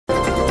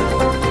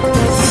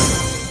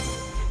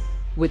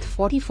With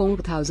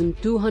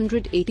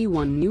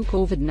 44,281 new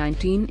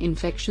COVID-19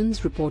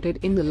 infections reported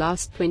in the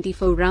last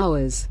 24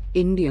 hours,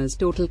 India's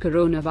total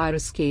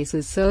coronavirus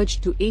cases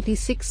surged to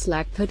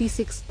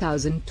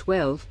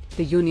 86,36,012,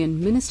 the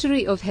Union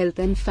Ministry of Health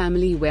and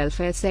Family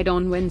Welfare said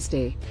on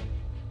Wednesday.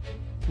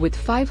 With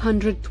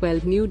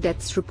 512 new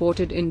deaths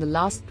reported in the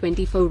last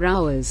 24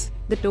 hours,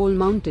 the toll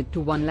mounted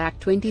to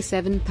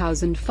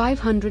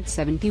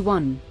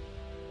 1,27,571.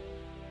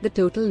 The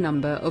total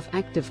number of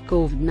active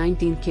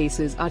COVID-19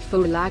 cases are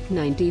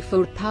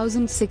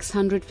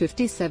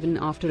 4,94,657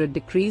 after a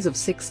decrease of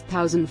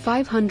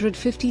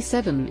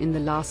 6,557 in the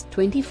last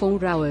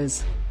 24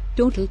 hours.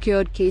 Total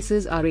cured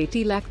cases are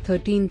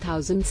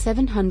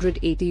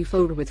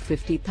 80,13,784 with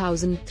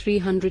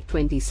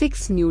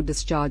 50,326 new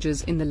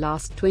discharges in the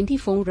last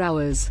 24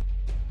 hours.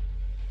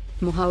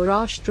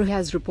 Maharashtra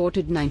has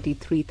reported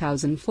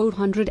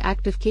 93,400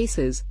 active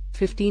cases,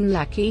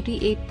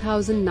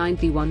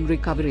 15,88,091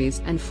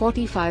 recoveries and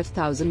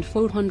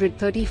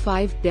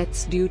 45,435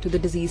 deaths due to the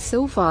disease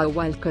so far,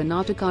 while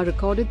Karnataka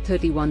recorded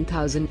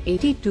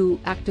 31,082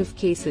 active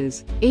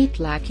cases,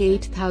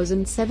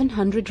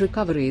 8,08,700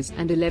 recoveries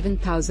and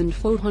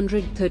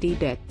 11,430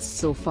 deaths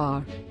so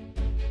far.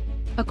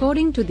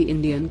 According to the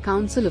Indian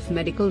Council of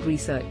Medical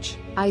Research,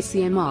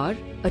 ICMR,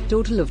 a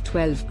total of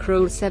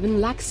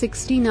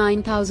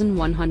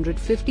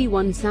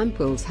 12,769,151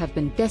 samples have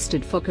been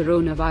tested for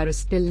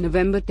coronavirus till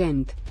November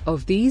 10.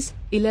 Of these,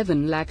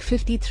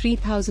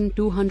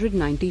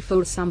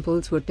 11,53,294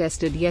 samples were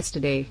tested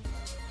yesterday.